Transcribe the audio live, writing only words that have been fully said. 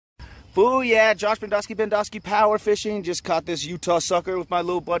Foo, yeah, Josh Bendowski Power Fishing. Just caught this Utah sucker with my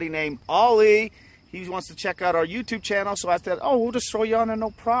little buddy named Ollie. He wants to check out our YouTube channel, so I said, oh, we'll just throw you on there, no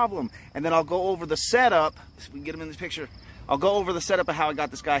problem. And then I'll go over the setup. So we can get him in this picture. I'll go over the setup of how I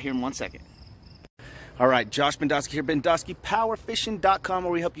got this guy here in 1 second. All right, Josh Bendowski here, BendowskiPowerFishing.com,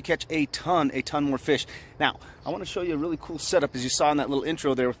 where we help you catch a ton more fish. Now, I want to show you a really cool setup, as you saw in that little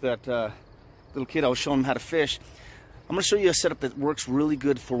intro there with that little kid. I was showing him how to fish. I'm going to show you a setup that works really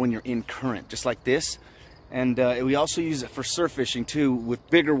good for when you're in current, just like this. And we also use it for surf fishing too, with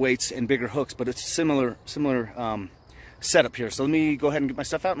bigger weights and bigger hooks, but it's similar setup here. So let me go ahead and get my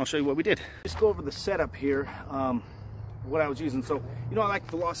stuff out and I'll show you what we did. Just go over the setup here, what I was using. So, you know, I like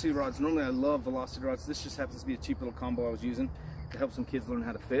velocity rods. Normally I love velocity rods. This just happens to be a cheap little combo I was using to help some kids learn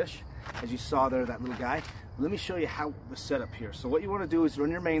how to fish. As you saw there, that little guy. Let me show you how the setup here. So what you want to do is run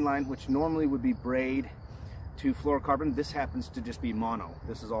your main line, which normally would be braid to fluorocarbon. This happens to just be mono.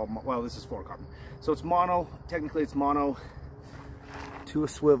 This is all, well, this is fluorocarbon. So it's mono, technically it's mono to a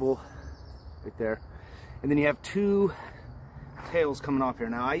swivel right there. And then you have two tails coming off here.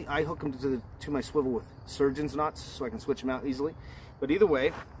 Now I hook them to my swivel with surgeon's knots so I can switch them out easily. But either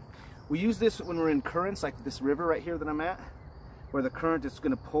way, we use this when we're in currents, like this river right here that I'm at, where the current is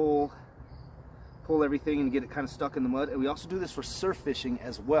going to pull everything and get it kind of stuck in the mud. And we also do this for surf fishing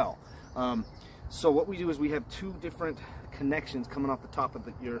as well. So what we do is we have two different connections coming off the top of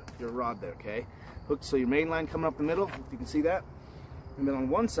your rod there, okay? Hooked, so your main line coming up the middle, if you can see that. And then on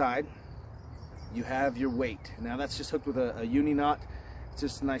one side, you have your weight. Now that's just hooked with a uni knot. It's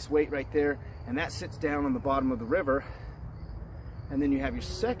just a nice weight right there. And that sits down on the bottom of the river. And then you have your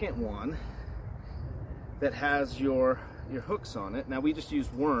second one that has your hooks on it. Now we just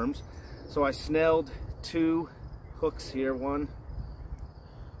used worms. So I snelled two hooks here. One,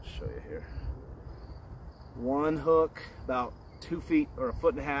 show you here. One hook about 2 feet or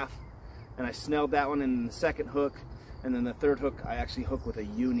 1.5 feet, and I snelled that one in the second hook, and then the third hook I actually hook with a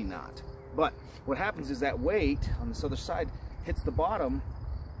uni knot. But what happens is that weight on this other side hits the bottom,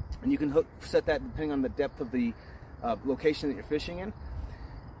 and you can set that depending on the depth of the location that you're fishing in.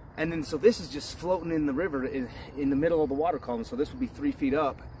 And then so this is just floating in the river in the middle of the water column. So this would be 3 feet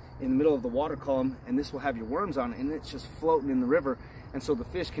up in the middle of the water column, and this will have your worms on it, and it's just floating in the river. And so the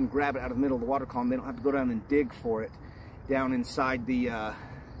fish can grab it out of the middle of the water column. They don't have to go down and dig for it down inside the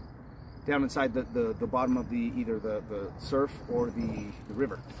bottom of either the surf or the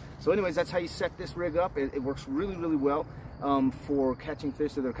river. So anyways, that's how you set this rig up. It works really well for catching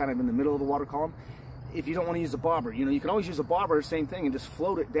fish that are kind of in the middle of the water column. If you don't want to use a bobber, you know, you can always use a bobber, same thing, and just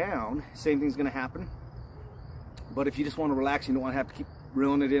float it down. Same thing's going to happen. But if you just want to relax, you don't want to have to keep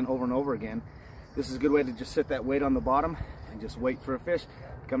reeling it in over and over again, this is a good way to just set that weight on the bottom and just wait for a fish to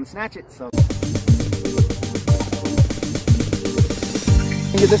come and snatch it. So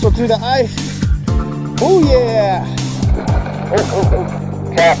get this one through the ice. Oh yeah!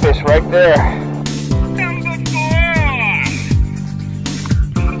 Oh. Catfish right there.